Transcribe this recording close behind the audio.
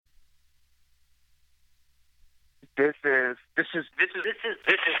This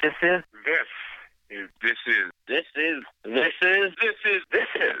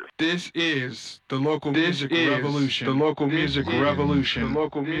is the local music revolution. The local music revolution. The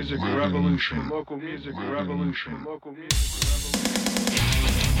local music revolution. The local music revolution. The local music revolution.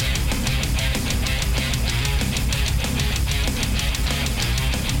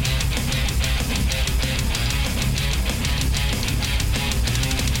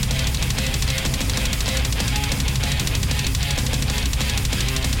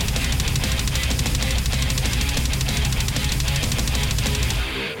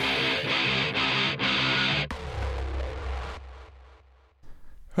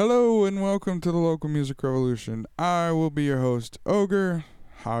 Hello and welcome to the Local Music Revolution. I will be your host, Ogre.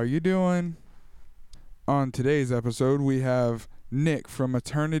 How are you doing? On today's episode, we have Nick from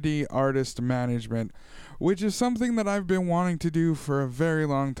Aeternity Artist Management, which is something that I've been wanting to do for a very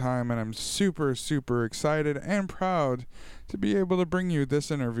long time, and I'm super excited and proud to be able to bring you this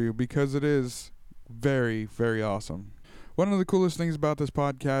interview because it is very awesome. One of the coolest things about this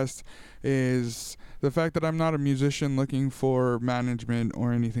podcast is the fact that I'm not a musician looking for management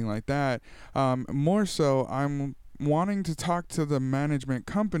or anything like that. More so, I'm wanting to talk to the management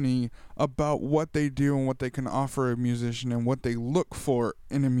company about what they do and what they can offer a musician and what they look for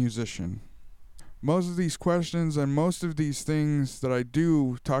in a musician. Most of these questions and most of these things that I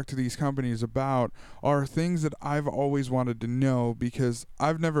do talk to these companies about are things that I've always wanted to know because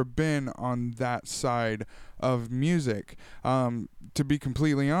I've never been on that side of music. To be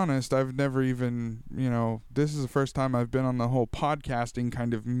completely honest, I've never even, this is the first time I've been on the whole podcasting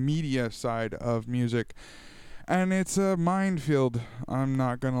kind of media side of music. And it's a minefield, I'm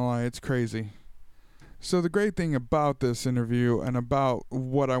not gonna lie, it's crazy. So the great thing about this interview and about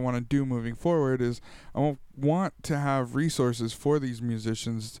what I want to do moving forward is I want to have resources for these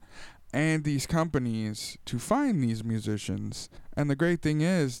musicians and these companies to find these musicians. And the great thing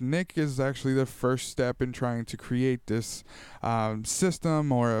is Nick is actually the first step in trying to create this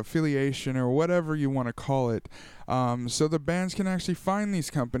system or affiliation or whatever you want to call it. So the bands can actually find these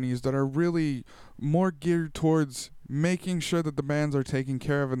companies that are really more geared towards making sure that the bands are taken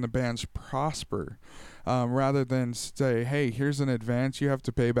care of and the bands prosper. Rather than say, hey, here's an advance, you have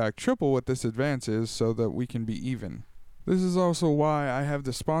to pay back triple what this advance is so that we can be even. This is also why I have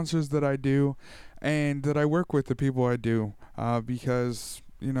the sponsors that I do and that I work with the people I do, because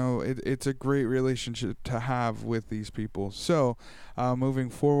it's a great relationship to have with these people. So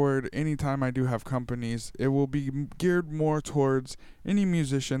moving forward, anytime I do have companies, it will be geared more towards any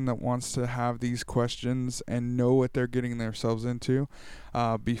musician that wants to have these questions and know what they're getting themselves into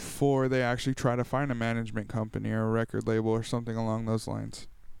before they actually try to find a management company or a record label or something along those lines.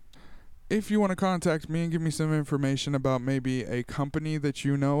 If you want to contact me and give me some information about maybe a company that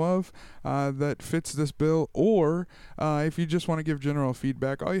you know of that fits this bill, or if you just want to give general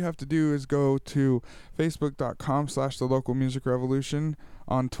feedback, all you have to do is go to facebook.com/The Local Music Revolution,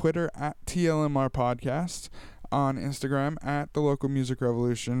 on Twitter at TLMR Podcast, on Instagram at The Local Music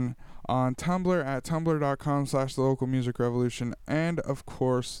Revolution, on Tumblr at tumblr.com/The Local Music Revolution, and of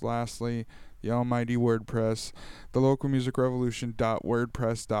course, lastly, the almighty WordPress,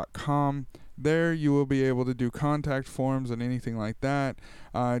 thelocalmusicrevolution.wordpress.com. There you will be able to do contact forms and anything like that.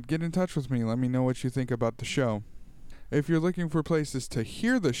 Get in touch with me. Let me know what you think about the show. If you're looking for places to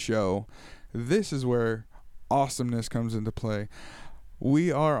hear the show, this is where awesomeness comes into play.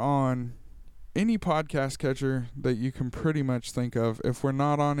 We are on any podcast catcher that you can pretty much think of. If we're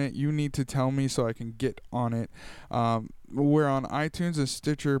not on it, you need to tell me so I can get on it. We're on iTunes and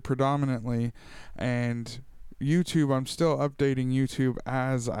Stitcher predominantly, and YouTube. I'm still updating YouTube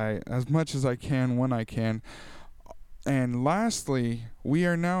as much as I can when I can. And lastly, we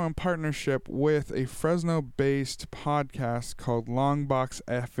are now in partnership with a Fresno-based podcast called Longbox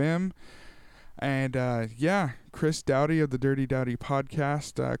FM. And Chris Dowdy of the Dirty Dowdy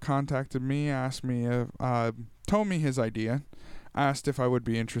podcast contacted me, asked me, told me his idea, asked if I would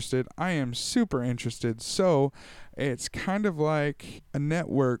be interested. I am super interested. So it's kind of like a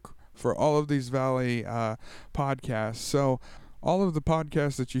network for all of these Valley podcasts. So all of the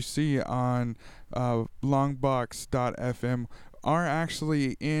podcasts that you see on longbox.fm are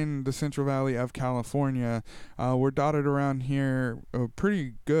actually in the Central Valley of California. We're dotted around here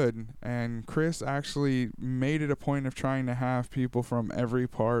pretty good, and Chris actually made it a point of trying to have people from every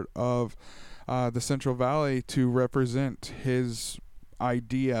part of the Central Valley to represent his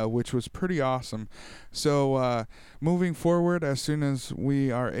idea, which was pretty awesome. So moving forward, as soon as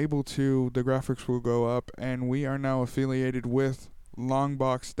we are able to, the graphics will go up, and we are now affiliated with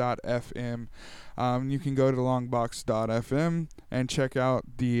longbox.fm. You can go to longbox.fm and check out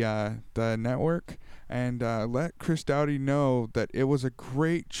the network, and let Chris Doughty know that it was a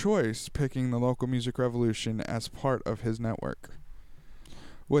great choice picking the Local Music Revolution as part of his network.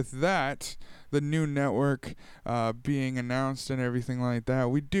 With that, the new network being announced and everything like that,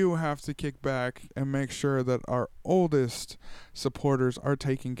 we do have to kick back and make sure that our oldest supporters are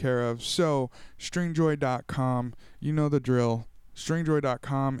taken care of. So, stringjoy.com, you know the drill.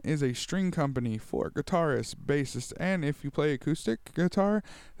 Stringjoy.com is a string company for guitarists, bassists, and if you play acoustic guitar,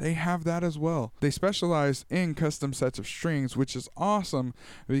 they have that as well. They specialize in custom sets of strings, which is awesome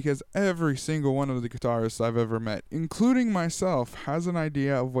because every single one of the guitarists I've ever met, including myself, has an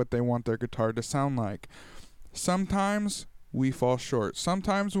idea of what they want their guitar to sound like. Sometimes we fall short.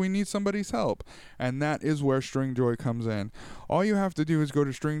 Sometimes we need somebody's help, and that is where Stringjoy comes in. All you have to do is go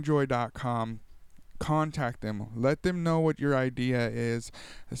to stringjoy.com, contact them, let them know what your idea is,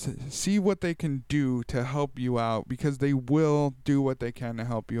 see what they can do to help you out, because they will do what they can to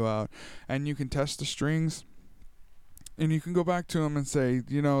help you out. And you can test the strings, and you can go back to them and say,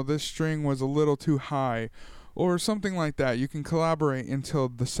 this string was a little too high, or something like that. You can collaborate until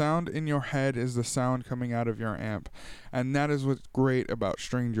the sound in your head is the sound coming out of your amp, and that is what's great about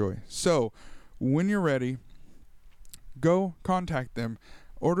Stringjoy. So when you're ready, go contact them,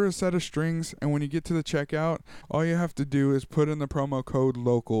 order a set of strings, and when you get to the checkout, all you have to do is put in the promo code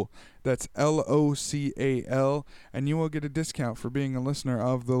LOCAL. That's LOCAL, and you will get a discount for being a listener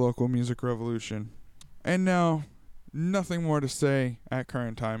of the Local Music Revolution. And now, nothing more to say at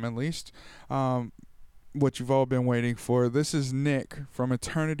current time, at least. What you've all been waiting for. This is Nick from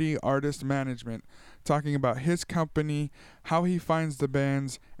Eternity Artist Management talking about his company, how he finds the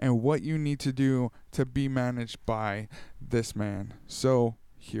bands, and what you need to do to be managed by this man. So,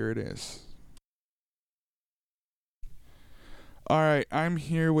 here it is. Alright, I'm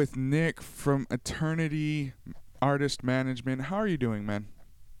here with Nick from Eternity Artist Management. How are you doing, man?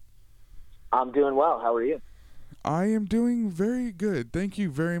 I'm doing well. How are you? I am doing very good. Thank you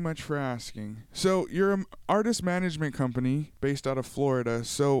very much for asking. So, you're an artist management company based out of Florida.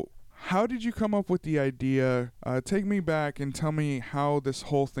 So, how did you come up with the idea? Take me back and tell me how this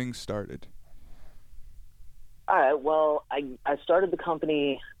whole thing started. All right. Well, I started the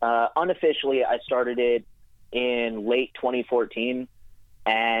company unofficially. I started it in late 2014,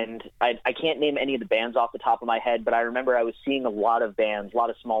 and I can't name any of the bands off the top of my head, but I remember I was seeing a lot of bands, a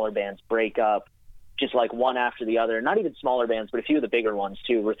lot of smaller bands break up, just like one after the other. Not even smaller bands, but a few of the bigger ones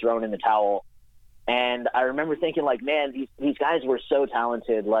too were thrown in the towel. And I remember thinking, like, man, these guys were so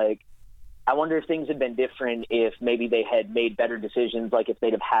talented. Like, I wonder if things had been different, if maybe they had made better decisions, like if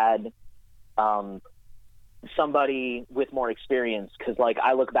they'd have had somebody with more experience. Because, like,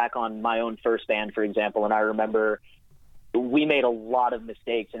 I look back on my own first band, for example, and I remember we made a lot of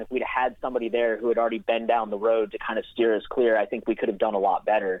mistakes. And if we'd had somebody there who had already been down the road to kind of steer us clear, I think we could have done a lot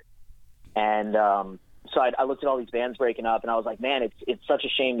better. And so I looked at all these bands breaking up, and I was like, man, it's such a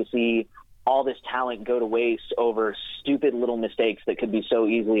shame to see all this talent go to waste over stupid little mistakes that could be so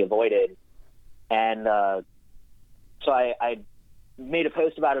easily avoided. And so I made a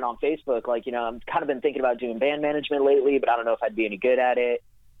post about it on Facebook. Like, I'm kind of been thinking about doing band management lately, but I don't know if I'd be any good at it.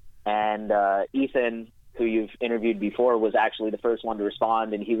 And Ethan, who you've interviewed before, was actually the first one to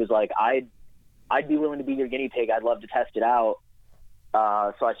respond. And he was like, I'd be willing to be your guinea pig. I'd love to test it out.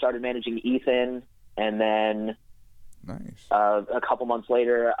 So I started managing Ethan, and then Nice. A couple months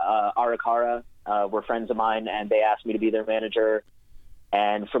later, Arakara were friends of mine, and they asked me to be their manager.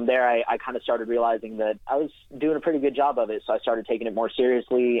 And from there, I kind of started realizing that I was doing a pretty good job of it, so I started taking it more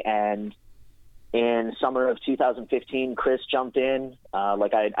seriously. And in summer of 2015, Chris jumped in.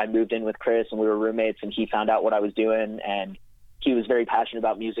 I moved in with Chris, and we were roommates, and he found out what I was doing, and he was very passionate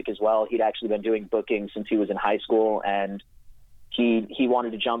about music as well. He'd actually been doing booking since he was in high school, and he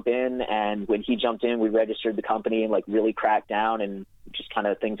wanted to jump in. And when he jumped in, we registered the company and really cracked down, and just kind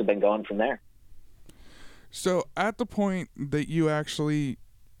of things have been going from there. So at the point that you actually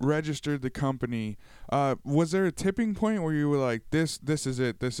registered the company, was there a tipping point where you were like, this is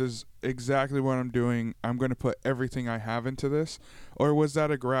it, this is exactly what I'm doing, I'm going to put everything I have into this? Or was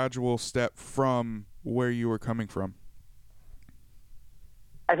that a gradual step from where you were coming from?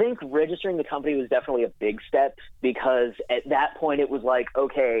 I think registering the company was definitely a big step, because at that point it was like,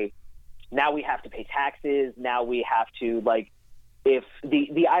 okay, now we have to pay taxes. Now we have to, if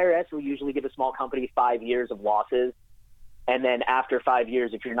the IRS will usually give a small company 5 years of losses. And then after 5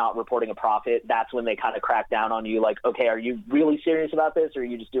 years, if you're not reporting a profit, that's when they kind of crack down on you. Like, okay, are you really serious about this, or are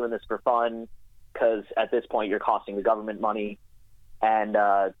you just doing this for fun? Because at this point you're costing the government money. And,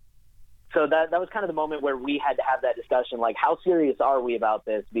 so that was kind of the moment where we had to have that discussion, like, how serious are we about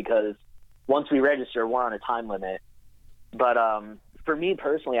this? Because once we register, we're on a time limit. But for me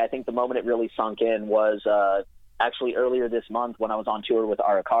personally, I think the moment it really sunk in was actually earlier this month when I was on tour with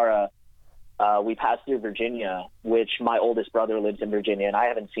Arakara. We passed through Virginia, which my oldest brother lives in Virginia, and I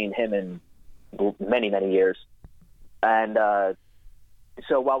haven't seen him in many, many years. And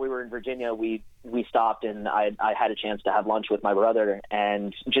so while we were in Virginia, we stopped, and I had a chance to have lunch with my brother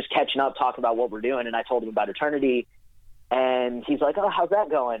and just catching up, talking about what we're doing. And I told him about Eternity, and he's like, "Oh, how's that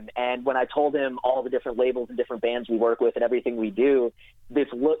going?" And when I told him all the different labels and different bands we work with and everything we do, this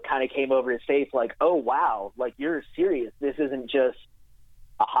look kind of came over his face like, "Oh, wow, like you're serious. This isn't just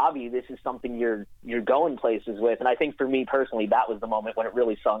a hobby. This is something you're going places with." And I think for me personally, that was the moment when it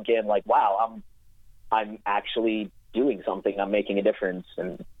really sunk in, like, wow, I'm actually doing something. I'm making a difference.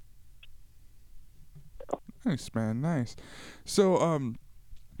 And nice, man, nice. So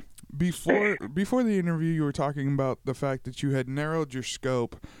before the interview, you were talking about the fact that you had narrowed your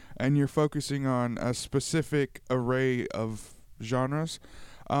scope and you're focusing on a specific array of genres.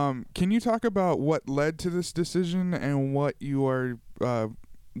 Can you talk about what led to this decision and what you are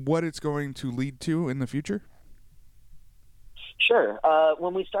what it's going to lead to in the future? Sure.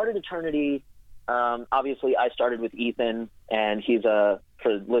 When we started Eternity, obviously I started with Ethan, and he's for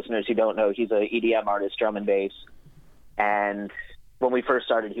listeners who don't know, he's a EDM artist, drum and bass. And when we first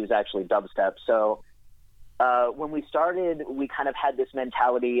started, he was actually dubstep. So when we started, we kind of had this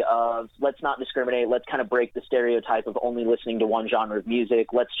mentality of, let's not discriminate. Let's kind of break the stereotype of only listening to one genre of music.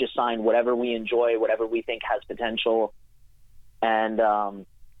 Let's just sign whatever we enjoy, whatever we think has potential. And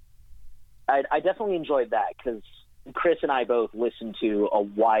I definitely enjoyed that, because Chris and I both listen to a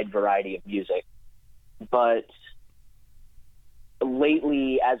wide variety of music. But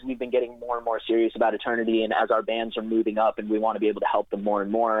lately, as we've been getting more and more serious about Eternity, and as our bands are moving up and we want to be able to help them more and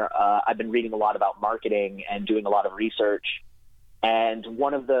more, I've been reading a lot about marketing and doing a lot of research. And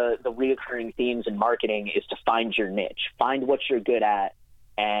one of the reoccurring themes in marketing is to find your niche, find what you're good at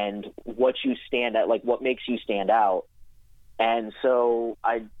and what you stand at, like what makes you stand out. And so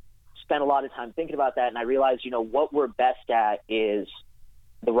I spent a lot of time thinking about that, and I realized, what we're best at is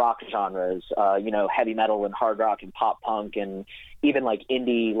the rock genres, heavy metal and hard rock and pop punk and even like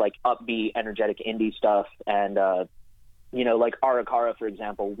indie, like upbeat, energetic indie stuff. And, like Arakara, for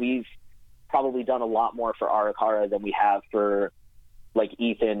example, we've probably done a lot more for Arakara than we have for like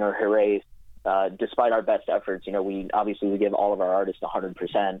Ethan or Hooray. Despite our best efforts, we give all of our artists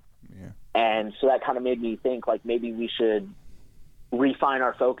 100%. Yeah. And so that kind of made me think like maybe we should refine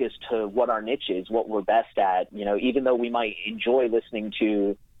our focus to what our niche is, what we're best at. Even though we might enjoy listening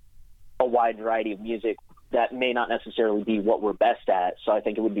to a wide variety of music, that may not necessarily be what we're best at. So I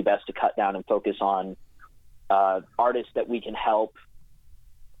think it would be best to cut down and focus on artists that we can help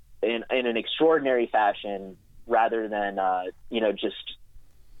in an extraordinary fashion, rather than just,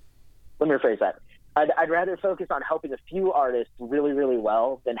 let me rephrase that. I'd rather focus on helping a few artists really, really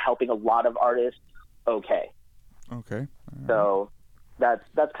well than helping a lot of artists okay. Okay. So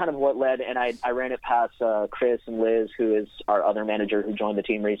that's kind of what led, and I ran it past Chris and Liz, who is our other manager who joined the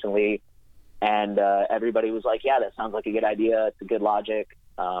team recently, and everybody was like, yeah, that sounds like a good idea. It's a good logic.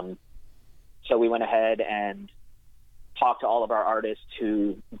 So we went ahead and talked to all of our artists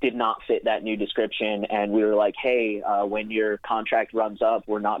who did not fit that new description, and we were like, hey, when your contract runs up,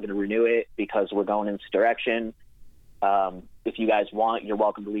 we're not going to renew it because we're going in this direction. If you guys want, you're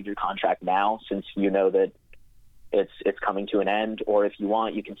welcome to leave your contract now, since you know that it's coming to an end, or if you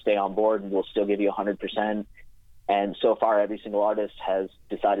want, you can stay on board and we'll still give you 100%. And so far, every single artist has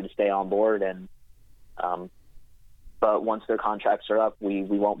decided to stay on board. And but once their contracts are up, we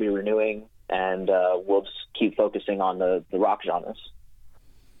won't be renewing, and we'll just keep focusing on the rock genres.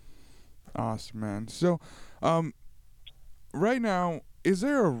 Awesome, man. So right now, is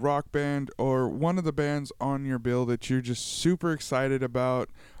there a rock band or one of the bands on your bill that you're just super excited about?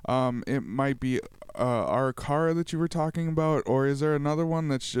 It might be Arakara that you were talking about, or is there another one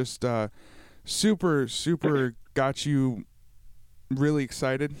that's just super got you really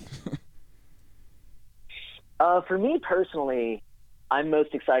excited? For me personally, I'm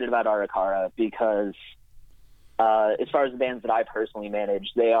most excited about Arakara because as far as the bands that I personally manage,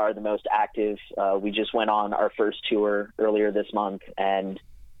 they are the most active. We just went on our first tour earlier this month, and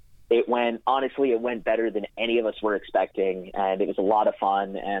it went better than any of us were expecting, and it was a lot of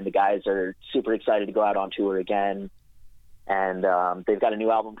fun, and the guys are super excited to go out on tour again. And they've got a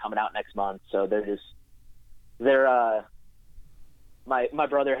new album coming out next month, so my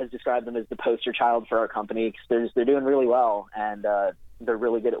brother has described them as the poster child for our company, because they're doing really well, and they're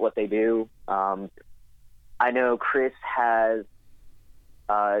really good at what they do. I know Chris has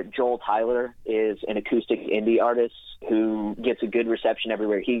Joel Tyler is an acoustic indie artist who gets a good reception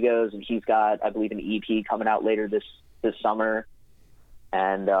everywhere he goes, and he's got, I believe, an EP coming out later this summer.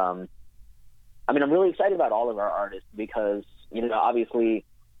 And I mean, I'm really excited about all of our artists because, you know, obviously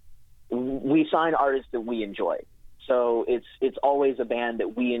we sign artists that we enjoy. So it's always a band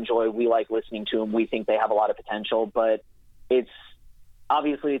that we enjoy, we like listening to them, we think they have a lot of potential, but it's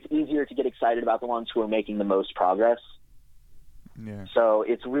easier to get excited about the ones who are making the most progress. Yeah. So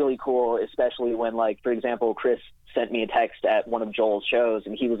it's really cool, especially when, like, for example, Chris sent me a text at one of Joel's shows,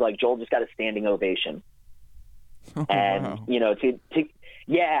 and he was like, Joel just got a standing ovation. Oh, and, wow. you know, and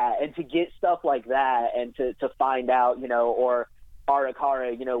to get stuff like that, and to find out, you know, or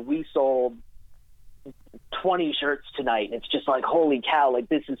Arakara, you know, we sold 20 shirts tonight, and it's just like, holy cow, like,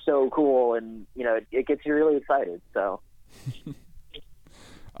 this is so cool, and, you know, it gets you really excited, so.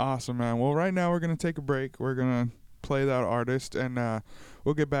 Awesome, man. Well, right now we're going to take a break. We're going to play that artist, and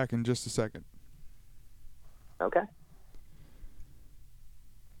we'll get back in just a second. Okay.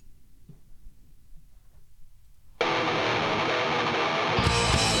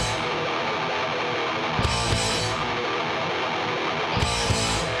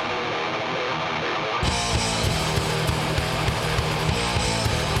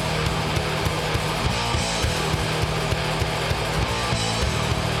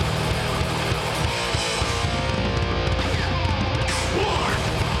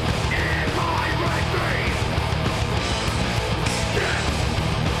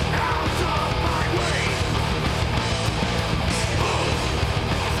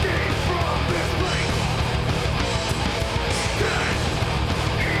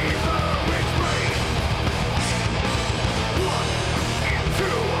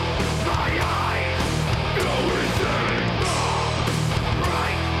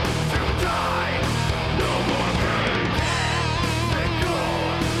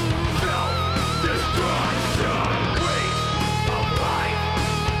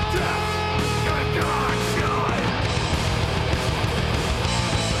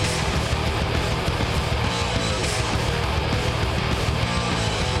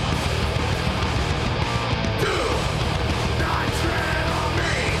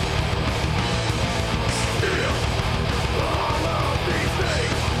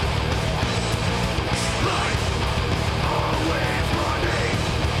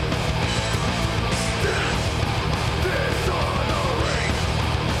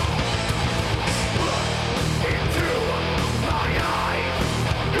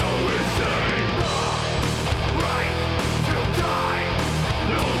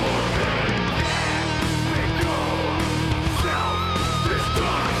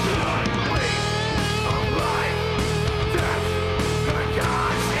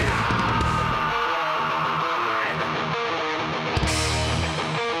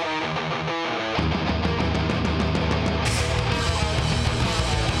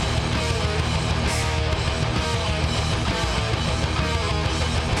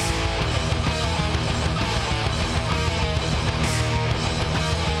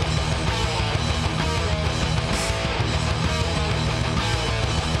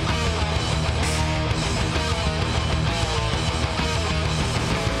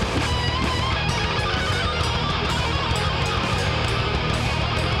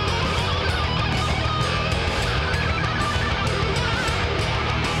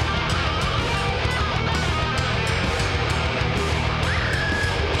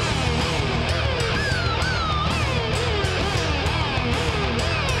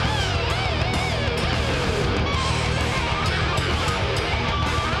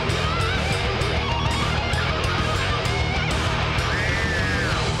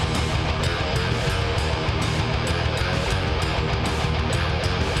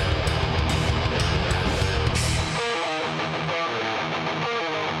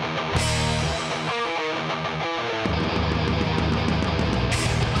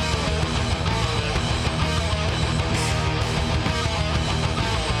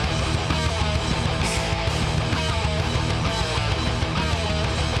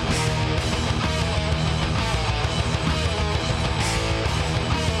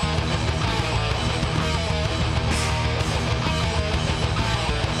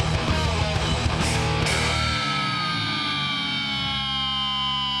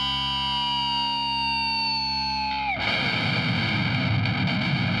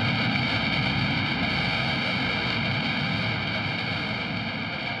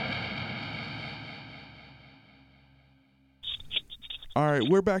 All right,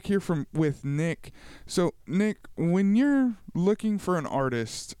 we're back here with Nick. So, Nick, when you're looking for an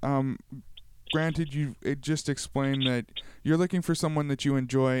artist, granted it just explained that you're looking for someone that you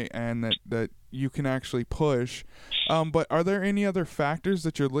enjoy and that you can actually push. But are there any other factors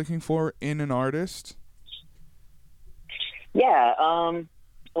that you're looking for in an artist? Yeah.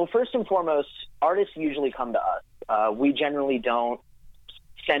 Well, first and foremost, artists usually come to us. We generally don't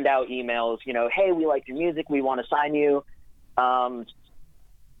send out emails, hey, we like your music, we want to sign you.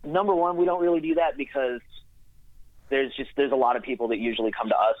 Number one, we don't really do that because there's a lot of people that usually come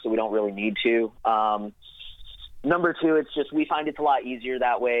to us, so we don't really need to. Number two, it's just we find it's a lot easier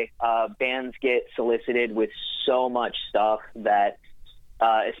that way. Bands get solicited with so much stuff that,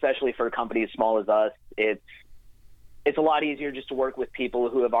 especially for companies small as us, it's a lot easier just to work with people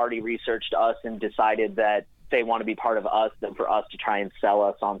who have already researched us and decided that they want to be part of us than for us to try and sell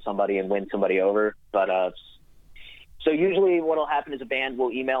us on somebody and win somebody over. But so usually what will happen is a band will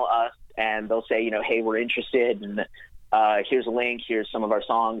email us and they'll say, hey, we're interested, and here's a link, here's some of our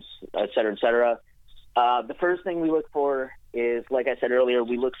songs, et cetera, et cetera. The first thing we look for is, like I said earlier,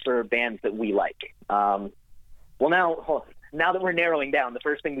 we look for bands that we like. Now that we're narrowing down, the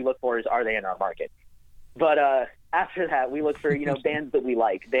first thing we look for is, are they in our market? But after that, we look for, bands that we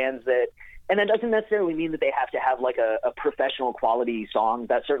like, bands that, and that doesn't necessarily mean that they have to have like a professional quality song.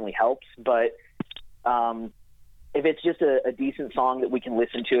 That certainly helps. But if it's just a decent song that we can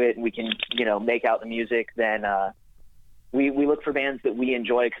listen to it and we can, make out the music, then we look for bands that we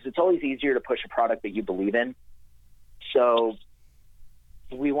enjoy, because it's always easier to push a product that you believe in. So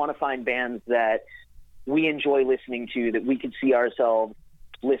we want to find bands that we enjoy listening to, that we could see ourselves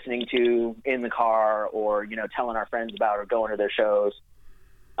listening to in the car, or, telling our friends about, or going to their shows.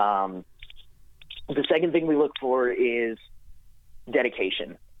 The second thing we look for is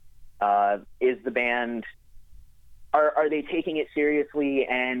dedication. Is the band, are they taking it seriously?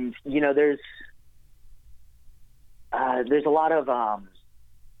 And, there's a lot of,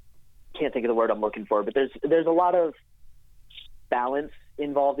 can't think of the word I'm looking for, but there's a lot of balance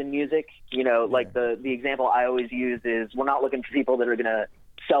involved in music. Like the example I always use is, we're not looking for people that are going to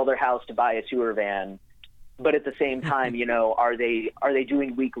sell their house to buy a tour van, but at the same time, are they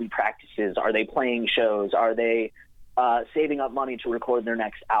doing weekly practices? Are they playing shows? Are they saving up money to record their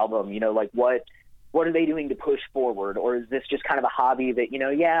next album? What are they doing to push forward? Or is this just kind of a hobby that,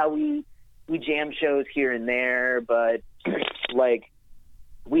 we jam shows here and there, but like,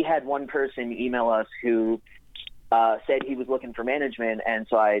 we had one person email us who said he was looking for management. And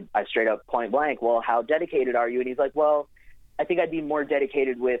so I straight up point blank, well, how dedicated are you? And he's like, well, I think I'd be more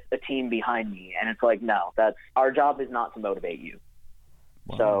dedicated with a team behind me. And it's like, no, our job is not to motivate you.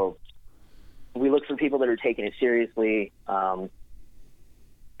 Wow. So we look for people that are taking it seriously.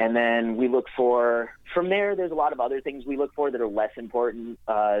 And then we look for, from there's a lot of other things we look for that are less important.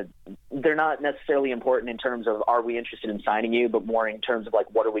 They're not necessarily important in terms of, are we interested in signing you, but more in terms of like,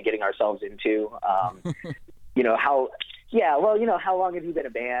 what are we getting ourselves into? How long have you been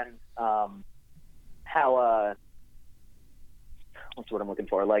a band? What's what I'm looking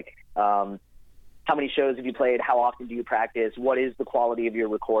for? Like, how many shows have you played? How often do you practice? What is the quality of your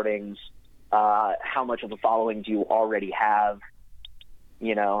recordings? How much of a following do you already have?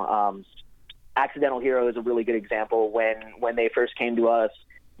 Accidental Hero is a really good example. When they first came to us,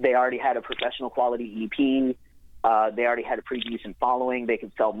 they already had a professional quality EP. They already had a pretty decent following. They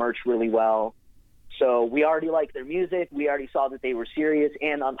could sell merch really well. So we already liked their music. We already saw that they were serious.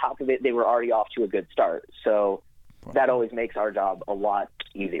 And on top of it, they were already off to a good start. So that always makes our job a lot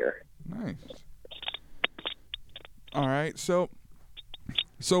easier. Nice. All right. So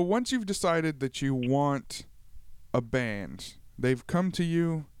once you've decided that you want a band, they've come to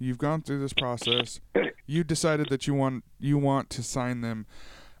you, you've gone through this process, you decided that you want to sign them.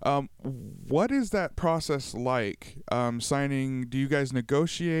 What is that process like? Signing, do you guys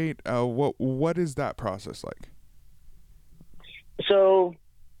negotiate? What is that process like? So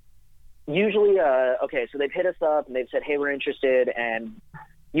usually, so they've hit us up and they've said, hey, we're interested. And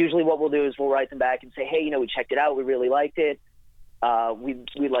usually what we'll do is we'll write them back and say, hey, we checked it out. We really liked it.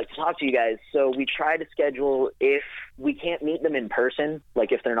 We'd like to talk to you guys. So we try to schedule, if we can't meet them in person,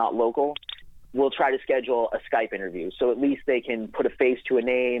 like if they're not local, we'll try to schedule a Skype interview. So at least they can put a face to a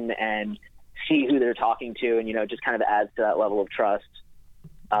name and see who they're talking to, and, just kind of adds to that level of trust.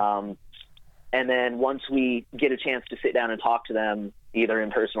 And then once we get a chance to sit down and talk to them, either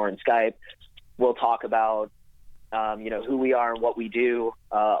in person or in Skype, we'll talk about, who we are and what we do.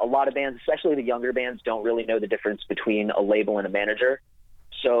 A lot of bands, especially the younger bands, don't really know the difference between a label and a manager.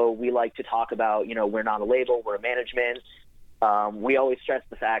 So we like to talk about, we're not a label, we're a management. We always stress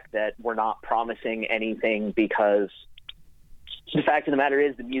the fact that we're not promising anything, because the fact of the matter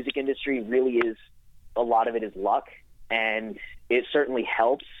is the music industry really is, a lot of it is luck, and it certainly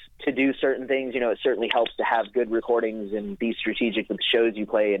helps to do certain things. It certainly helps to have good recordings and be strategic with the shows you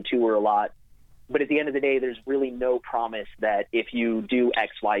play and tour a lot. But at the end of the day, there's really no promise that if you do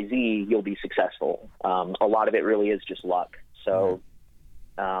X, Y, Z, you'll be successful. A lot of it really is just luck. So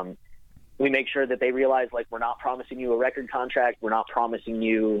we make sure that they realize, like, we're not promising you a record contract. We're not promising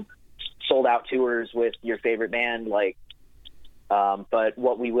you sold out tours with your favorite band. Like, but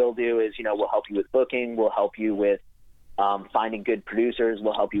what we will do is, you know, we'll help you with booking. We'll help you with finding good producers.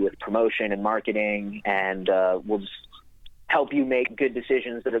 We'll help you with promotion and marketing, and we'll just help you make good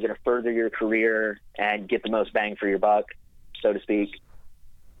decisions that are going to further your career and get the most bang for your buck, so to speak.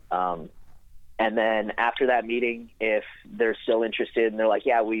 And then after that meeting, if they're still interested and they're like,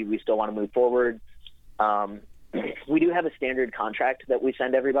 yeah, we still want to move forward, we do have a standard contract that we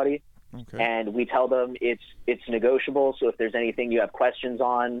send everybody. Okay. And we tell them it's negotiable. So if there's anything you have questions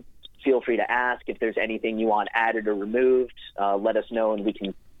on, feel free to ask. If there's anything you want added or removed, let us know and we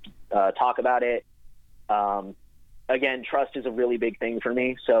can talk about it. Again, trust is a really big thing for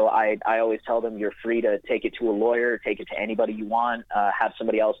me. So I always tell them you're free to take it to a lawyer, take it to anybody you want, have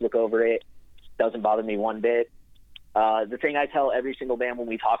somebody else look over it. Doesn't bother me one bit. The thing I tell every single band when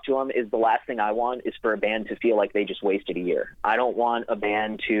we talk to them is the last thing I want is for a band to feel like they just wasted a year. I don't want a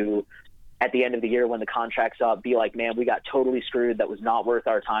band to, at the end of the year when the contract's up, be like, man, we got totally screwed. That was not worth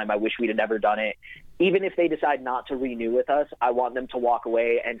our time. I wish we'd have never done it. Even if they decide not to renew with us, I want them to walk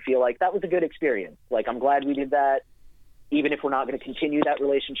away and feel like that was a good experience. Like, I'm glad we did that. Even if we're not going to continue that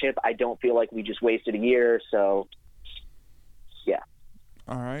relationship, I don't feel like we just wasted a year. So, yeah.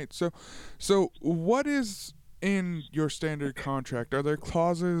 All right. So what is in your standard contract? Are there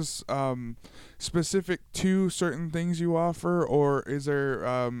clauses specific to certain things you offer, or is there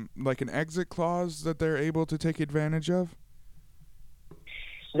like an exit clause that they're able to take advantage of?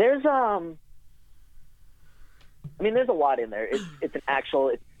 There's there's a lot in there. It's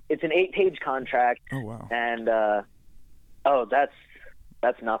an 8-page contract. Oh wow. And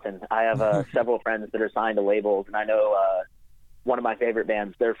that's nothing. I have several friends that are signed to labels, and I know one of my favorite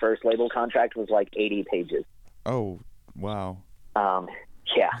bands, their first label contract was like 80 pages. Oh, wow.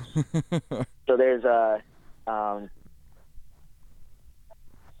 Yeah. So there's sorry,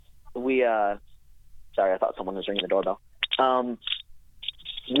 I thought someone was ringing the doorbell.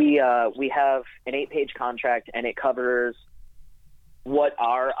 We have an 8-page contract, and it covers what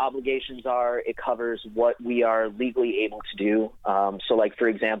our obligations are. It covers what we are legally able to do. So, like, for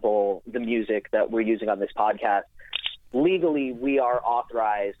example, the music that we're using on this podcast, legally, we are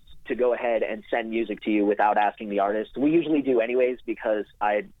authorized to go ahead and send music to you without asking the artist. We usually do anyways, because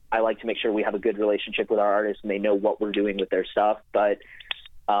I like to make sure we have a good relationship with our artists and they know what we're doing with their stuff. But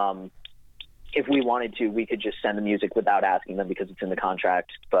if we wanted to, we could just send the music without asking them because it's in the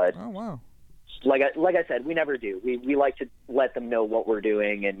contract. But oh wow. Like I said, we never do. We like to let them know what we're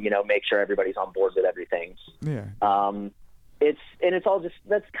doing and, you know, make sure everybody's on board with everything. Yeah. It's all just,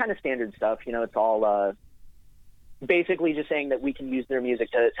 that's kind of standard stuff. You know, it's all basically just saying that we can use their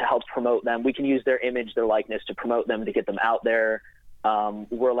music to help promote them. We can use their image, their likeness to promote them, to get them out there.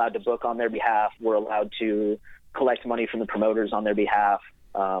 We're allowed to book on their behalf. We're allowed to collect money from the promoters on their behalf,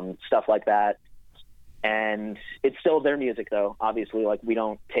 stuff like that. And it's still their music, though. Obviously, like, we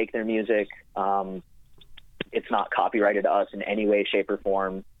don't take their music. It's not copyrighted to us in any way, shape, or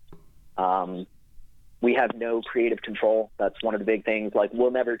form. We have no creative control. That's one of the big things. Like, we'll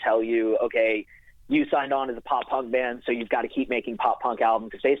never tell you, okay, you signed on as a pop punk band, so you've got to keep making pop punk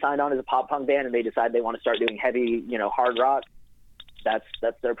albums. If they signed on as a pop punk band and they decide they want to start doing heavy, you know, hard rock, that's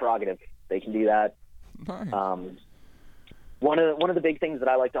their prerogative. They can do that. Nice. One of the big things that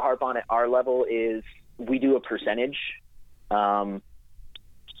I like to harp on at our level is we do a percentage.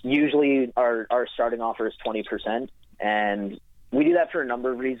 Usually our starting offer is 20%, and we do that for a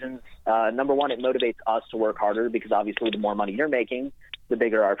number of reasons. Number one, it motivates us to work harder because obviously the more money you're making, the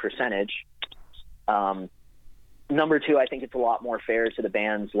bigger our percentage. Number two, I think it's a lot more fair to the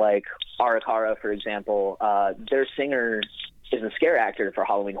bands like Arakara, for example. Their singer is a scare actor for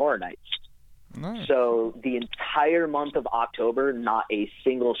Halloween Horror Nights. Nice. So the entire month of October, not a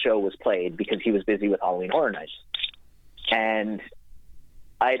single show was played because he was busy with Halloween Horror Nights. And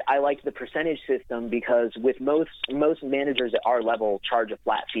I like the percentage system because with most managers at our level charge a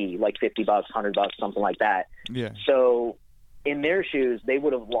flat fee, like $50, $100, something like that. Yeah. So in their shoes, they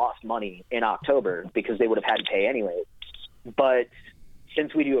would have lost money in October because they would have had to pay anyway. But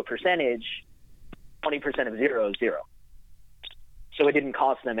since we do a percentage, 20% of zero is zero. So it didn't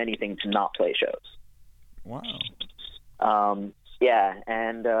cost them anything to not play shows. Wow. Yeah,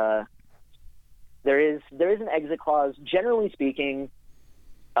 and there is an exit clause. Generally speaking,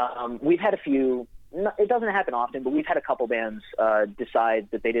 we've had a few. It doesn't happen often, but we've had a couple bands decide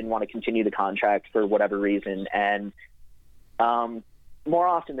that they didn't want to continue the contract for whatever reason, and more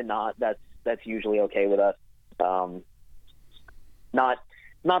often than not, that's usually okay with us.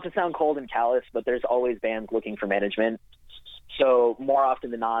 Not to sound cold and callous, but there's always bands looking for management. So more often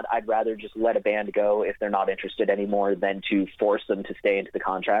than not, I'd rather just let a band go if they're not interested anymore than to force them to stay into the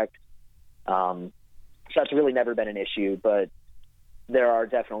contract. So that's really never been an issue, but there are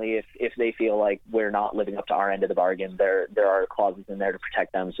definitely, if they feel like we're not living up to our end of the bargain, there are clauses in there to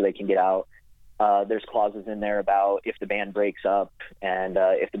protect them so they can get out. There's clauses in there about if the band breaks up and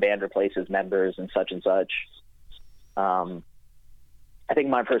if the band replaces members and such and such. I think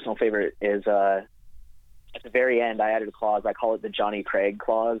my personal favorite is at the very end, I added a clause. I call it the Johnny Craig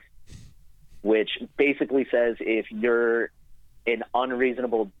clause, which basically says if you're an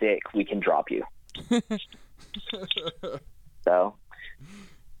unreasonable dick, we can drop you. So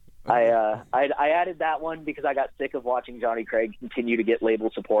I added that one because I got sick of watching Johnny Craig continue to get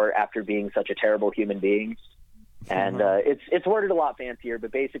label support after being such a terrible human being. And it's worded a lot fancier,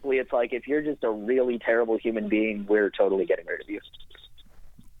 but basically it's like, if you're just a really terrible human being, we're totally getting rid of you.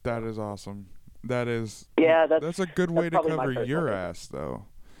 That is awesome. That is, yeah, that's a good way to cover your favorite. ass, though.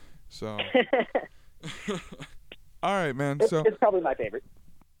 So, all right, man. So it's probably my favorite.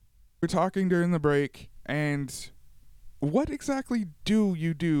 We're talking during the break, and what exactly do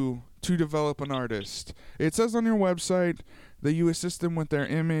you do to develop an artist? It says on your website that you assist them with their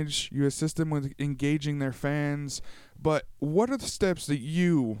image, you assist them with engaging their fans, but what are the steps that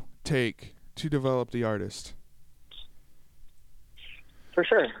you take to develop the artist? For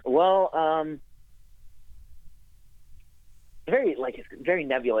sure. Well, it's very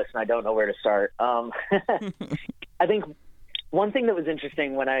nebulous, and I don't know where to start. I think one thing that was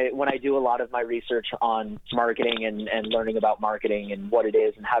interesting when I do a lot of my research on marketing and learning about marketing and what it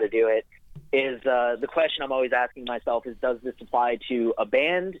is and how to do it is the question I'm always asking myself is, does this apply to a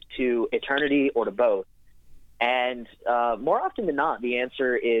band, to Eternity, or to both? And more often than not, the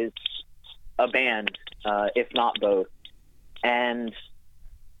answer is a band, if not both. And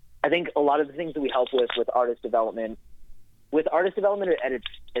I think a lot of the things that we help with artist development at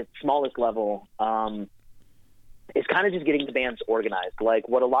its smallest level, is kind of just getting the bands organized. Like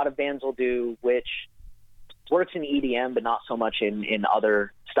what a lot of bands will do, which works in EDM, but not so much in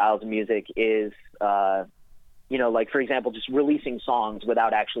other styles of music, is, like, for example, just releasing songs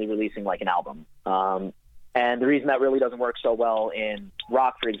without actually releasing like an album. And the reason that really doesn't work so well in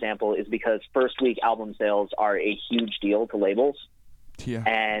rock, for example, is because first week album sales are a huge deal to labels. Yeah.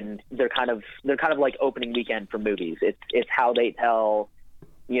 And they're kind of like opening weekend for movies. It's how they tell,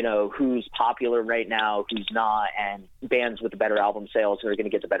 who's popular right now, who's not, and bands with the better album sales are going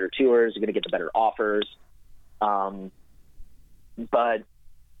to get the better tours, are going to get the better offers. But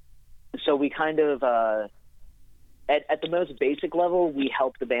so we kind of, at the most basic level, we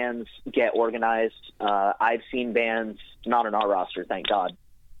help the bands get organized. I've seen bands, not on our roster, thank God,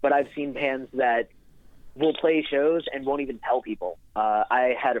 but I've seen bands that will play shows and won't even tell people.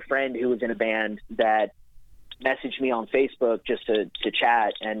 I had a friend who was in a band that messaged me on Facebook just to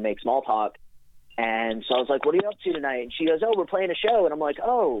chat and make small talk. And so I was like, what are you up to tonight? And she goes, oh, we're playing a show. And I'm like,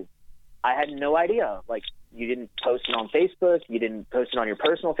 oh, I had no idea. Like, you didn't post it on Facebook. You didn't post it on your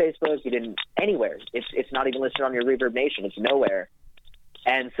personal Facebook. You didn't anywhere. It's not even listed on your Reverb Nation. It's nowhere.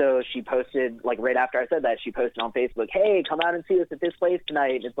 And so she posted, like, right after I said that, she posted on Facebook, hey, come out and see us at this place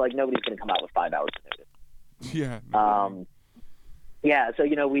tonight. And it's like, nobody's going to come out with 5 hours of notice. Yeah. Yeah. So,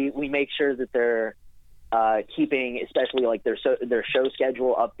 we make sure that they're keeping, especially like their show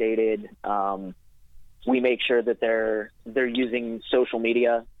schedule updated. We make sure that they're using social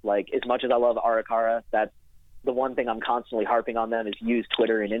media. Like, as much as I love Arakara, that's the one thing I'm constantly harping on them is use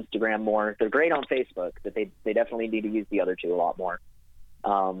Twitter and Instagram more. They're great on Facebook, but they definitely need to use the other two a lot more.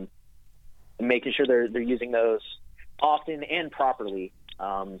 Making sure they're using those often and properly.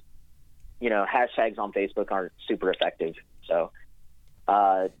 Hashtags on Facebook aren't super effective. So,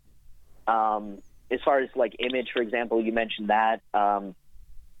 as far as like image, for example, you mentioned that,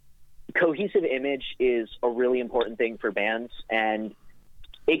 cohesive image is a really important thing for bands, and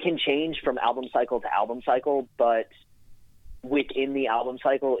it can change from album cycle to album cycle, but within the album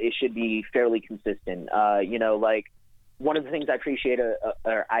cycle, it should be fairly consistent. Like one of the things I appreciate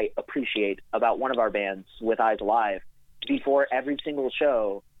about one of our bands with Eyes Alive, before every single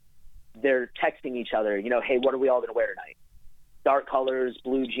show, they're texting each other, hey, what are we all going to wear tonight? Dark colors,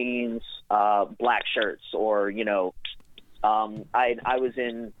 blue jeans, black shirts, or, I was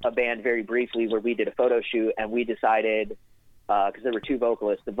in a band very briefly where we did a photo shoot, and we decided, because there were two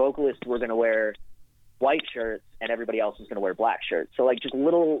vocalists, the vocalists were going to wear white shirts and everybody else was going to wear black shirts. So like just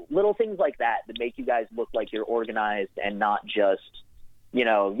little things like that make you guys look like you're organized and not just,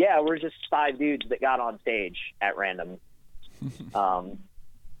 we're just 5 dudes that got on stage at random.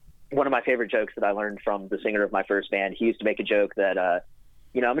 one of my favorite jokes that I learned from the singer of my first band. He used to make a joke that,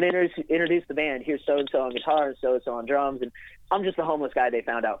 I'm going to introduce the band. Here's so-and-so on guitar and so-and-so on drums. And I'm just the homeless guy they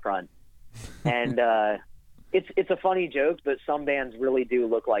found out front. And it's a funny joke, but some bands really do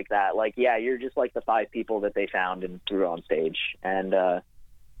look like that. Like, yeah, you're just like the 5 people that they found and threw on stage. And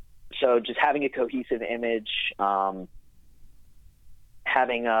so just having a cohesive image,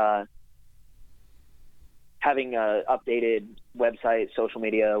 having a updated website, social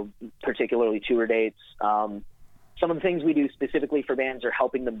media, particularly tour dates. Some of the things we do specifically for bands are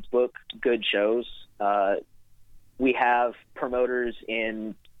helping them book good shows. We have promoters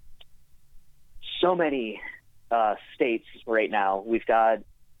in so many states right now. We've got,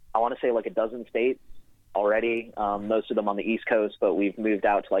 I want to say, like a dozen states already, most of them on the East Coast, but we've moved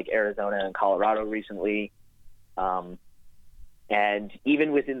out to like Arizona and Colorado recently. And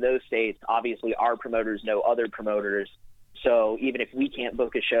even within those states, obviously our promoters know other promoters. So even if we can't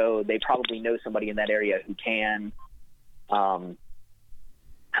book a show, they probably know somebody in that area who can.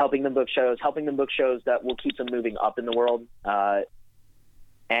 Helping them book shows that will keep them moving up in the world,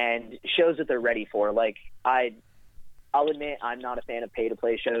 and shows that they're ready for. Like, I'll admit I'm not a fan of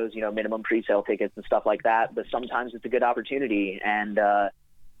pay-to-play shows, minimum pre-sale tickets and stuff like that, but sometimes it's a good opportunity. And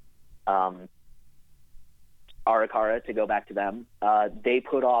Arakara, to go back to them, they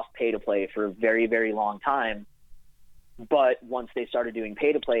put off pay-to-play for a very, very long time. But once they started doing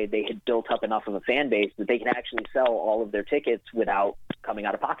pay-to-play, they had built up enough of a fan base that they can actually sell all of their tickets without coming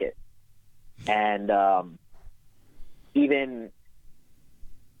out of pocket. And even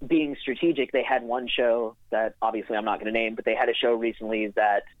being strategic, they had one show that obviously I'm not going to name, but they had a show recently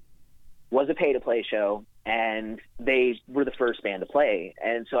that was a pay-to-play show, and they were the first band to play.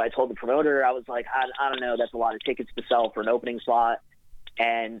 And so I told the promoter, I was like, I don't know, that's a lot of tickets to sell for an opening slot.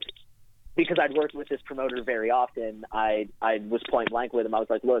 And because I'd worked with this promoter very often, I was point blank with him. I was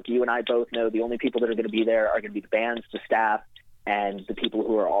like, look, you and I both know the only people that are going to be there are going to be the bands, the staff, and the people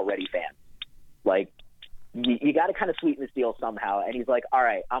who are already fans. Like, you got to kind of sweeten this deal somehow. And he's like, all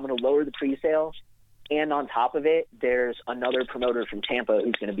right, I'm going to lower the pre-sale. And on top of it, there's another promoter from Tampa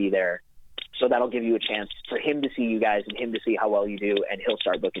who's going to be there. So that'll give you a chance for him to see you guys and him to see how well you do, and he'll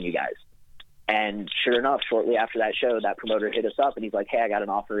start booking you guys. And sure enough, shortly after that show, that promoter hit us up and he's like, hey, I got an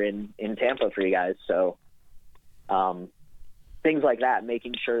offer in Tampa for you guys. So things like that,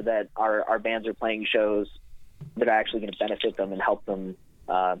 making sure that our bands are playing shows that are actually going to benefit them and help them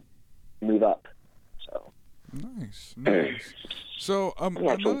move up. So Nice. So I'm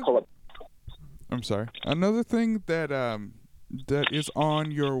sorry. Another thing that that is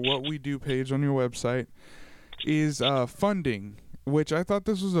on your What We Do page on your website is funding, which I thought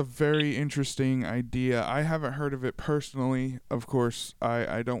this was a very interesting idea. I haven't heard of it personally. Of course,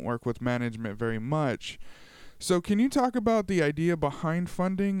 I don't work with management very much. So can you talk about the idea behind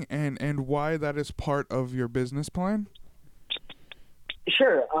funding and why that is part of your business plan?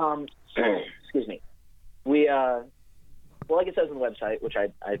 Sure. Excuse me. We, like it says on the website, which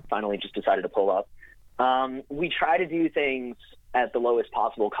I finally just decided to pull up, we try to do things at the lowest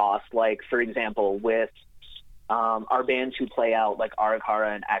possible cost. Like, for example, with our bands who play out, like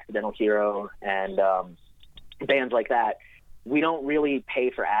Arakara and Accidental Hero and bands like that, we don't really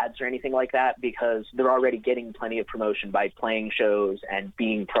pay for ads or anything like that because they're already getting plenty of promotion by playing shows and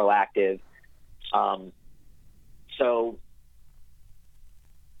being proactive. So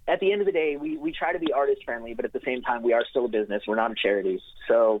at the end of the day, we try to be artist friendly, but at the same time, we are still a business. We're not a charity.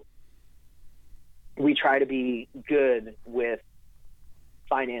 So we try to be good with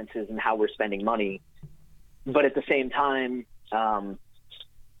finances and how we're spending money. But at the same time,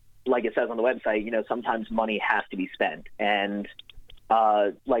 like it says on the website, sometimes money has to be spent. And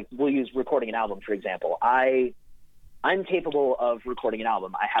like we'll use recording an album, for example. I'm capable of recording an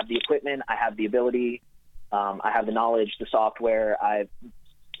album. I have the equipment. I have the ability. I have the knowledge, the software. I've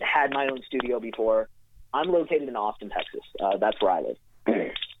had my own studio before. I'm located in Austin, Texas. That's where I live.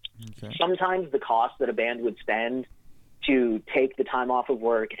 Okay. Sometimes the cost that a band would spend to take the time off of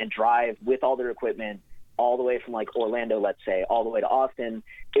work and drive with all their equipment all the way from like Orlando, let's say, all the way to Austin,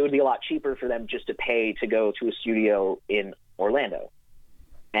 it would be a lot cheaper for them just to pay to go to a studio in Orlando.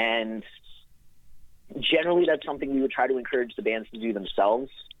 And generally that's something we would try to encourage the bands to do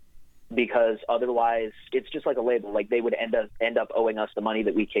themselves, because otherwise it's just like a label. Like they would end up owing us the money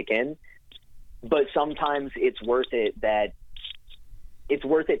that we kick in. But sometimes it's worth it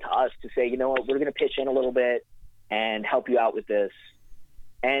to us to say, you know what, we're going to pitch in a little bit and help you out with this.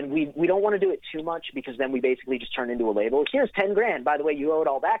 And we don't want to do it too much because then we basically just turn into a label. Here's $10,000. By the way, you owe it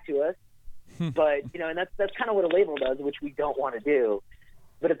all back to us. But, and that's kind of what a label does, which we don't want to do.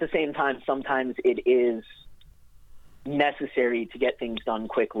 But at the same time, sometimes it is necessary to get things done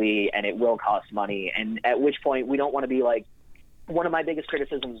quickly, and it will cost money. And at which point we don't want to be like, one of my biggest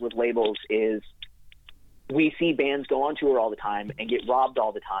criticisms with labels is we see bands go on tour all the time and get robbed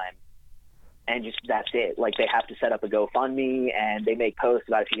all the time. And just, that's it. Like, they have to set up a GoFundMe and they make posts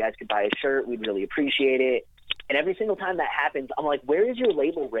about, if you guys could buy a shirt, we'd really appreciate it. And every single time that happens, I'm like, where is your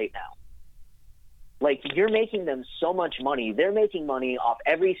label right now? Like, you're making them so much money. They're making money off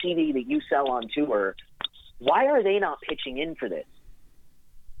every CD that you sell on tour. Why are they not pitching in for this?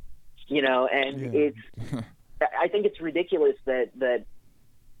 You know, and it's, I think it's ridiculous that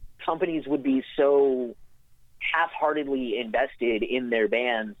companies would be so half-heartedly invested in their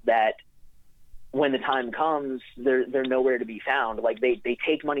bands that when the time comes, they're nowhere to be found. Like, they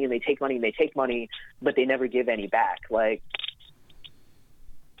take money and they take money and they take money, but they never give any back. Like,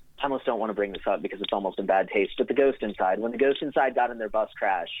 I almost don't want to bring this up because it's almost in bad taste, but the Ghost Inside, when the Ghost Inside got in their bus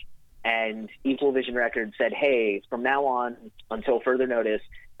crash and Equal Vision Records said, hey, from now on until further notice,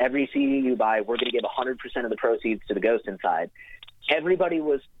 every CD you buy, we're going to give 100% of the proceeds to the Ghost Inside. Everybody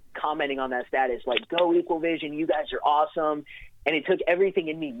was commenting on that status like, go Equal Vision, you guys are awesome. And it took everything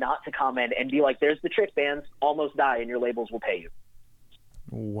in me not to comment and be like, there's the trick, bands, almost die and your labels will pay you.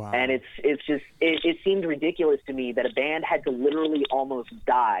 Wow. And it's just, it seemed ridiculous to me that a band had to literally almost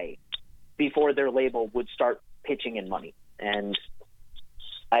die before their label would start pitching in money. And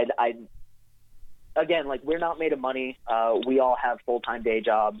I again, like, we're not made of money. We all have full-time day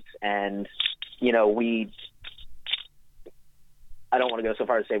jobs, and, you know, I don't want to go so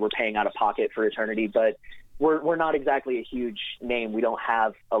far as to say we're paying out of pocket for Eternity, but we're not exactly a huge name. We don't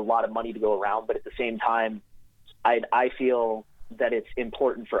have a lot of money to go around, but at the same time, I feel that it's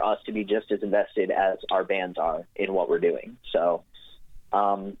important for us to be just as invested as our bands are in what we're doing. So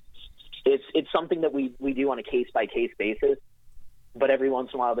it's something that we do on a case-by-case basis, but every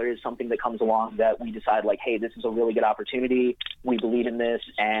once in a while there is something that comes along that we decide, like, hey, this is a really good opportunity. We believe in this,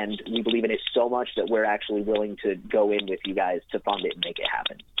 and we believe in it so much that we're actually willing to go in with you guys to fund it and make it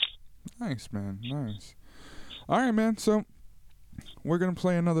happen. Nice, man. Nice. All right, man. So we're going to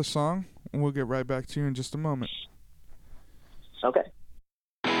play another song, and we'll get right back to you in just a moment. Okay.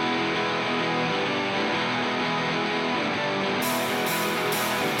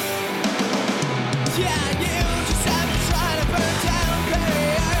 Yeah, you just have to try to burn down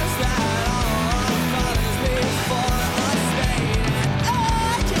barriers that all our fathers before us made.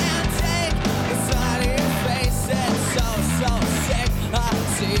 I can't take the sight of your face, it's so sick. I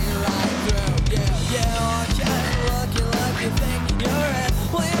see right through you. I can't look you like you think you're in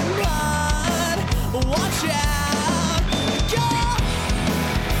with blood. Watch out, go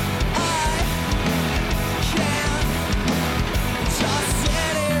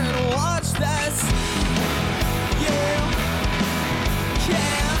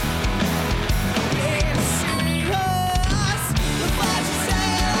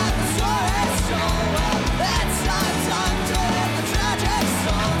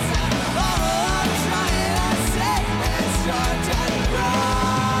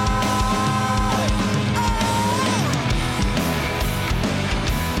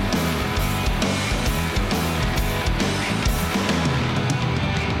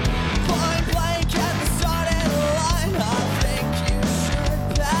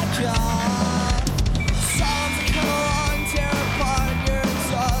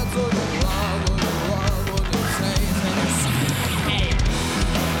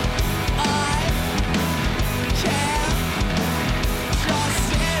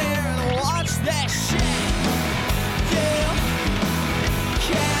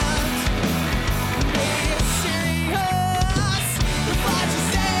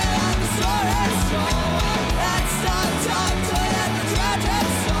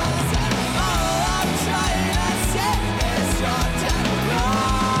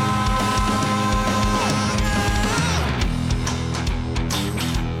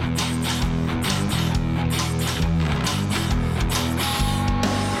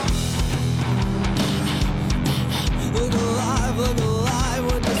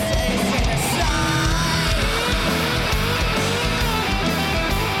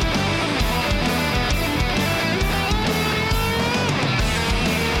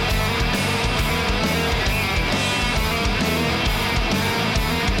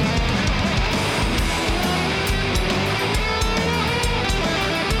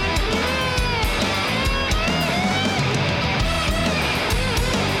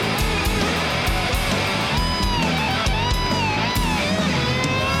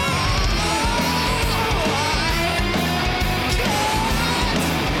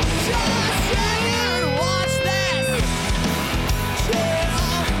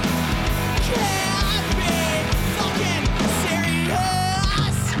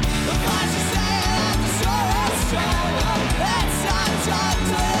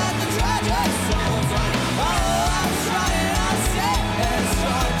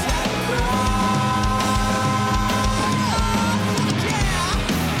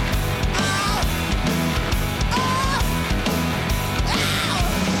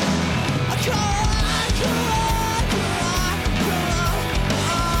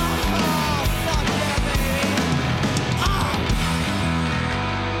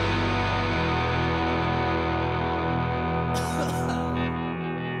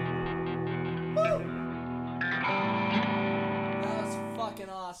fucking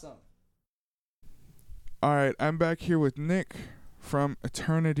awesome. All right, I'm back here with Nick from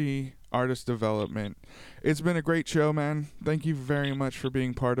Eternity Artist Development. It's been a great show, man. Thank you very much for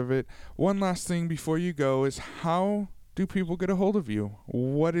being part of it. One last thing before you go is, how do people get a hold of you?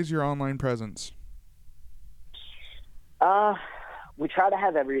 What is your online presence? We try to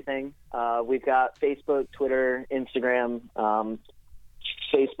have everything. We've got Facebook, Twitter, Instagram.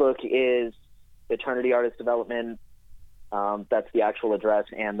 Facebook is Eternity Artist Development. That's the actual address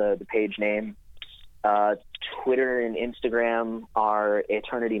and the page name. Twitter and Instagram are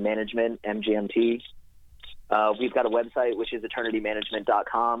Eternity Management, MGMT. We've got a website, which is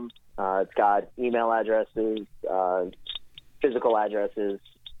eternitymanagement.com. It's got email addresses, physical addresses.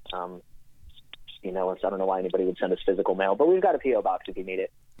 So I don't know why anybody would send us physical mail, but we've got a P.O. box if you need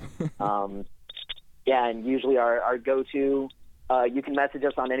it. And usually our go-to, you can message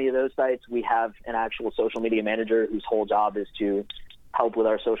us on any of those sites. We have an actual social media manager whose whole job is to help with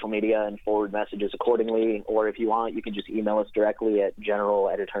our social media and forward messages accordingly. Or if you want, you can just email us directly at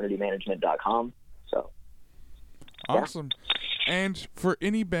general@eternitymanagement.com. So, awesome. Yeah. And for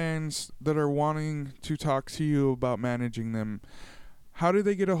any bands that are wanting to talk to you about managing them, how do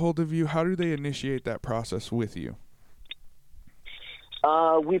they get a hold of you? How do they initiate that process with you?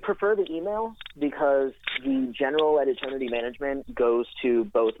 We prefer the email because the general at Eternity Management goes to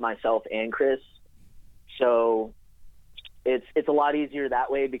both myself and Chris. So it's a lot easier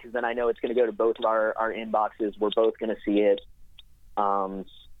that way, because then I know it's going to go to both of our inboxes. We're both going to see it.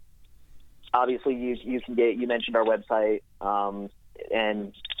 Obviously, you mentioned our website,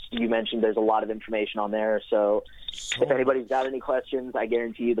 and you mentioned there's a lot of information on there. So if anybody's got any questions, I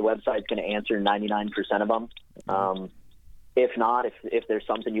guarantee you the website's going to answer 99% of them. If not, if there's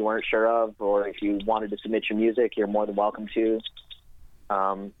something you weren't sure of, or if you wanted to submit your music, you're more than welcome to.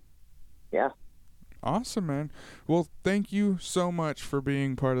 Yeah. Awesome, man. Well, thank you so much for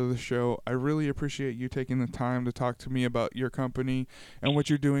being part of the show. I really appreciate you taking the time to talk to me about your company and what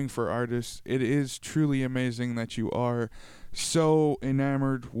you're doing for artists. It is truly amazing that you are so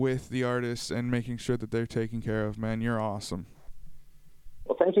enamored with the artists and making sure that they're taken care of, man. You're awesome.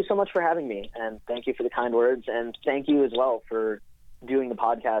 Well, thank you so much for having me, and thank you for the kind words, and thank you as well for doing the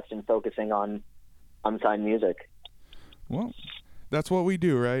podcast and focusing on unsigned music. Well, that's what we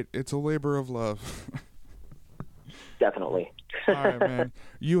do, right? It's a labor of love. Definitely. All right, man.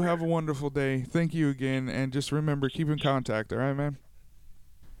 You have a wonderful day. Thank you again, and just remember, keep in contact, all right, man?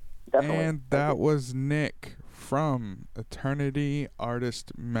 Definitely. And that was Nick from Eternity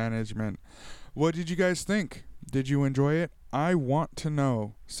Artist Management. What did you guys think? Did you enjoy it? I want to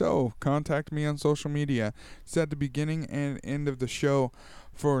know. So, contact me on social media. It's at the beginning and end of the show.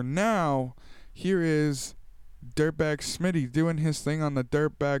 For now, here is Dirtbag Smitty doing his thing on the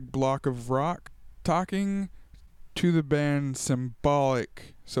Dirtbag Block of Rock, talking to the band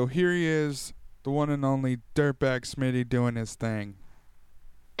Symbolic. So here he is, the one and only Dirtbag Smitty doing his thing.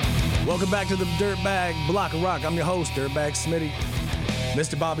 Welcome back to the Dirtbag Block of Rock. I'm your host, Dirtbag Smitty.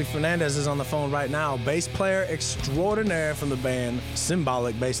 Mr. Bobby Fernandez is on the phone right now, bass player extraordinaire from the band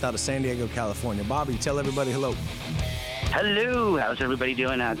Symbolic, based out of San Diego, California. Bobby, tell everybody hello. Hello. How's everybody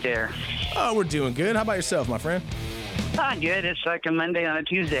doing out there? Oh, we're doing good. How about yourself, my friend? Good. It's like a Monday on a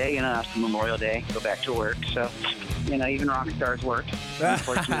Tuesday, after Memorial Day, go back to work. So, even rock stars work,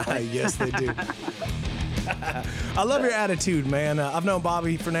 unfortunately. Yes, they do. I love your attitude, man. I've known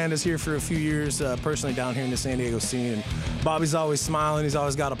Bobby Fernandez here for a few years, personally down here in the San Diego scene. And Bobby's always smiling. He's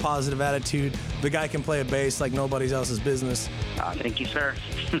always got a positive attitude. The guy can play a bass like nobody's else's business. Thank you, sir.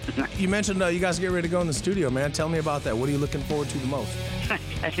 You mentioned you guys get ready to go in the studio, man. Tell me about that. What are you looking forward to the most?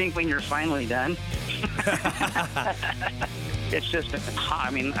 I think when you're finally done. It's just,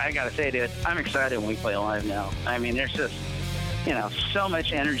 I got to say, dude, I'm excited when we play live now. There's just, so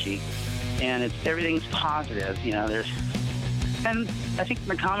much energy. And everything's positive, and I think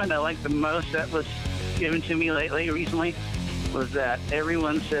the comment I liked the most that was given to me recently, was that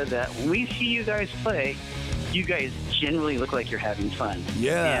everyone said that when we see you guys play, you guys generally look like you're having fun.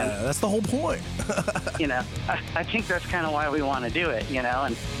 Yeah, and, that's the whole point. I think that's kind of why we want to do it,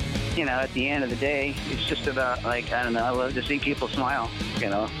 and, at the end of the day, it's just about, I love to see people smile,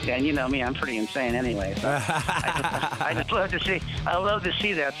 and you know me, I'm pretty insane anyway, so I just love to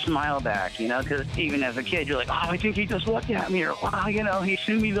see that smile back, because even as a kid, you're like, oh, I think he just looked at me, or wow, he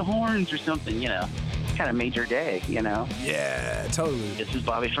threw me the horns or something, kind of made your day, Yeah, totally. This is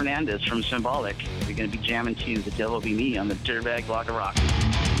Bobby Fernandez from Symbolic. We're going to be jamming to The Devil Be Me on the Dirtbag Block of Rock.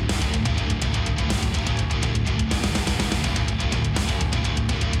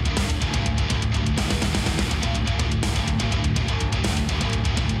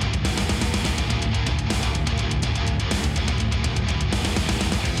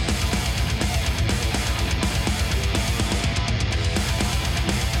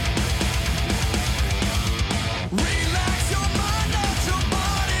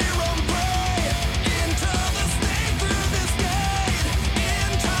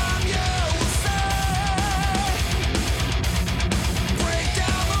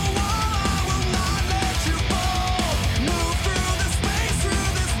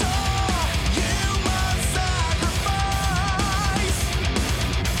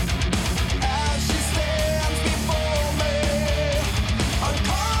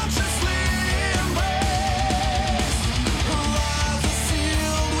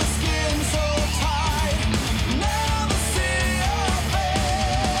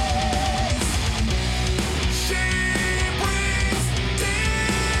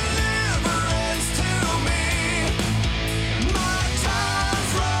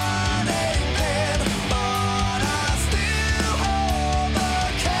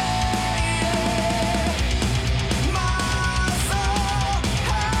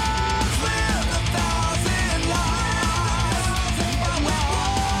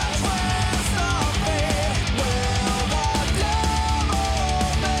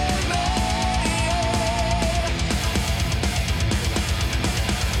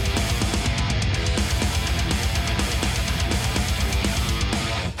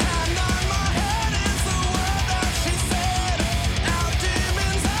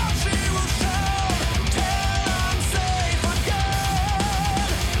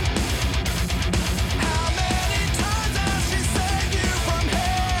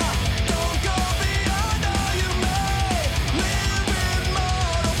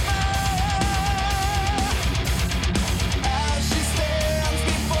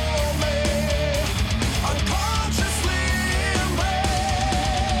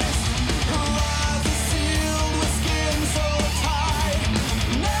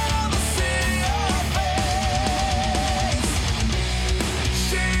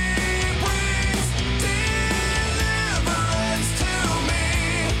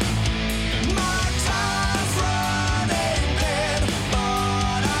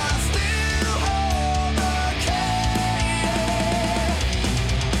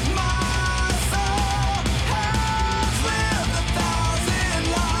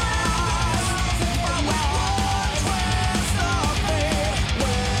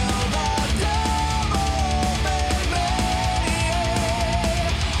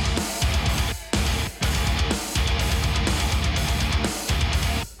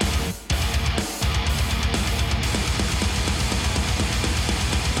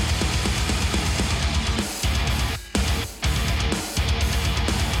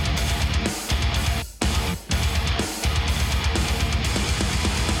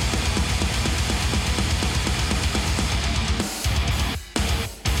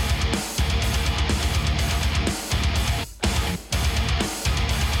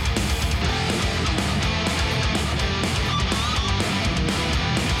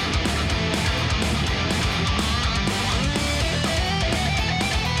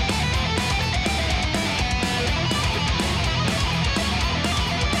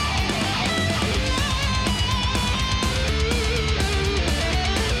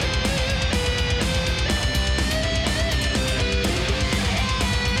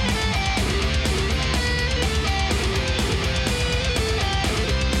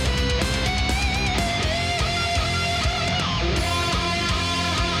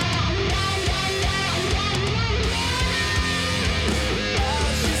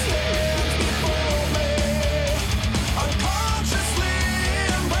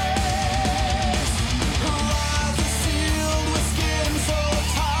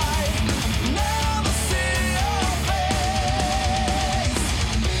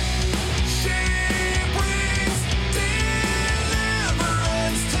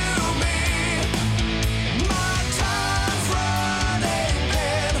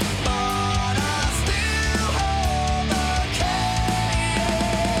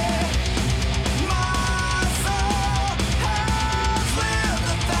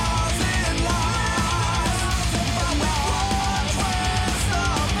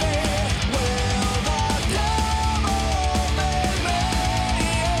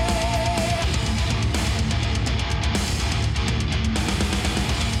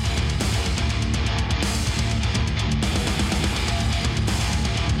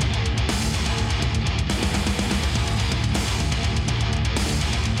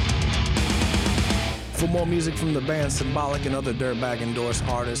 For more music from the band Symbolic and other Dirtbag endorsed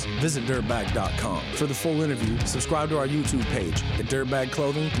artists, visit dirtbag.com. For the full interview, subscribe to our YouTube page at Dirtbag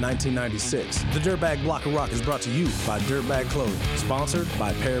Clothing 1996. The Dirtbag Block of Rock is brought to you by Dirtbag Clothing, sponsored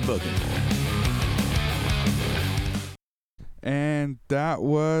by Pear Boogie. And that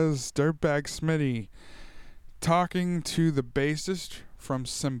was Dirtbag Smitty talking to the bassist from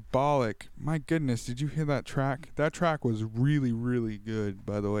Symbolic. My goodness, did you hear that track? That track was really, really good,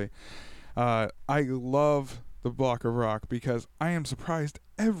 by the way. I love the Block of Rock because I am surprised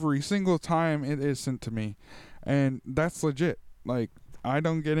every single time it is sent to me. And that's legit. Like, I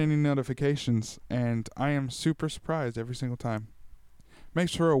don't get any notifications, and I am super surprised every single time.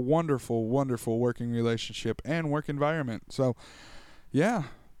 Makes for a wonderful, wonderful working relationship and work environment. So, yeah,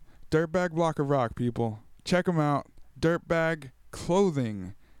 Dirtbag Block of Rock, people. Check them out. Dirtbag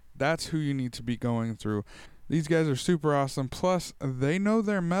Clothing. That's who you need to be going through. These guys are super awesome. Plus, they know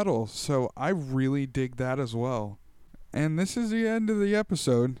their metal, so I really dig that as well. And this is the end of the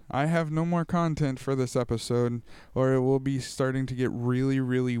episode. I have no more content for this episode, or it will be starting to get really,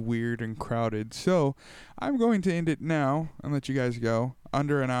 really weird and crowded. So, I'm going to end it now and let you guys go.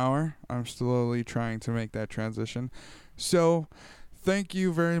 Under an hour. I'm slowly trying to make that transition. So, thank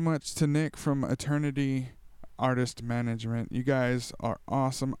you very much to Nick from Eternity Artist Management. You guys are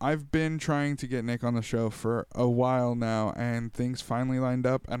awesome. I've been trying to get Nick on the show for a while now, and things finally lined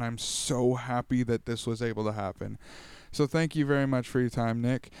up, and I'm so happy that this was able to happen. So thank you very much for your time,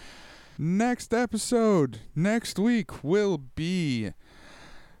 Nick. Next episode, next week, will be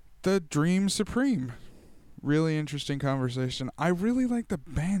The Dream Supreme. Really interesting conversation. I really like the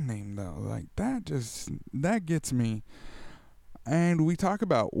band name, though. Like, that gets me. And we talk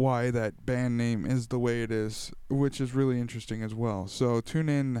about why that band name is the way it is, which is really interesting as well. So tune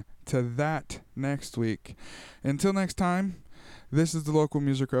in to that next week. Until next time, this is the Local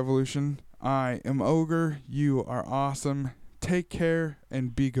Music Revolution. I am Ogre. You are awesome. Take care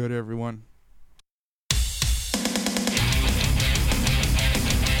and be good, everyone.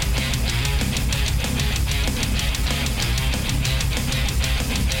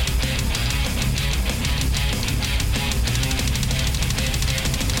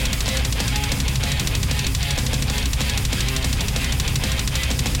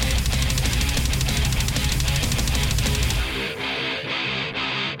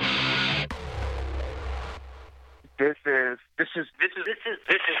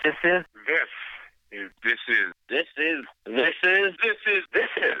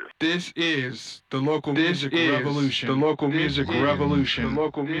 This is the Local Music Revolution. The Local Music Revolution. The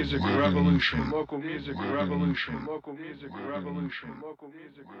Local Music Revolution. Local Music Revolution. Local Music Revolution. Local Music Revolution. Local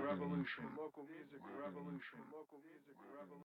Music Revolution. Local Music Revolution.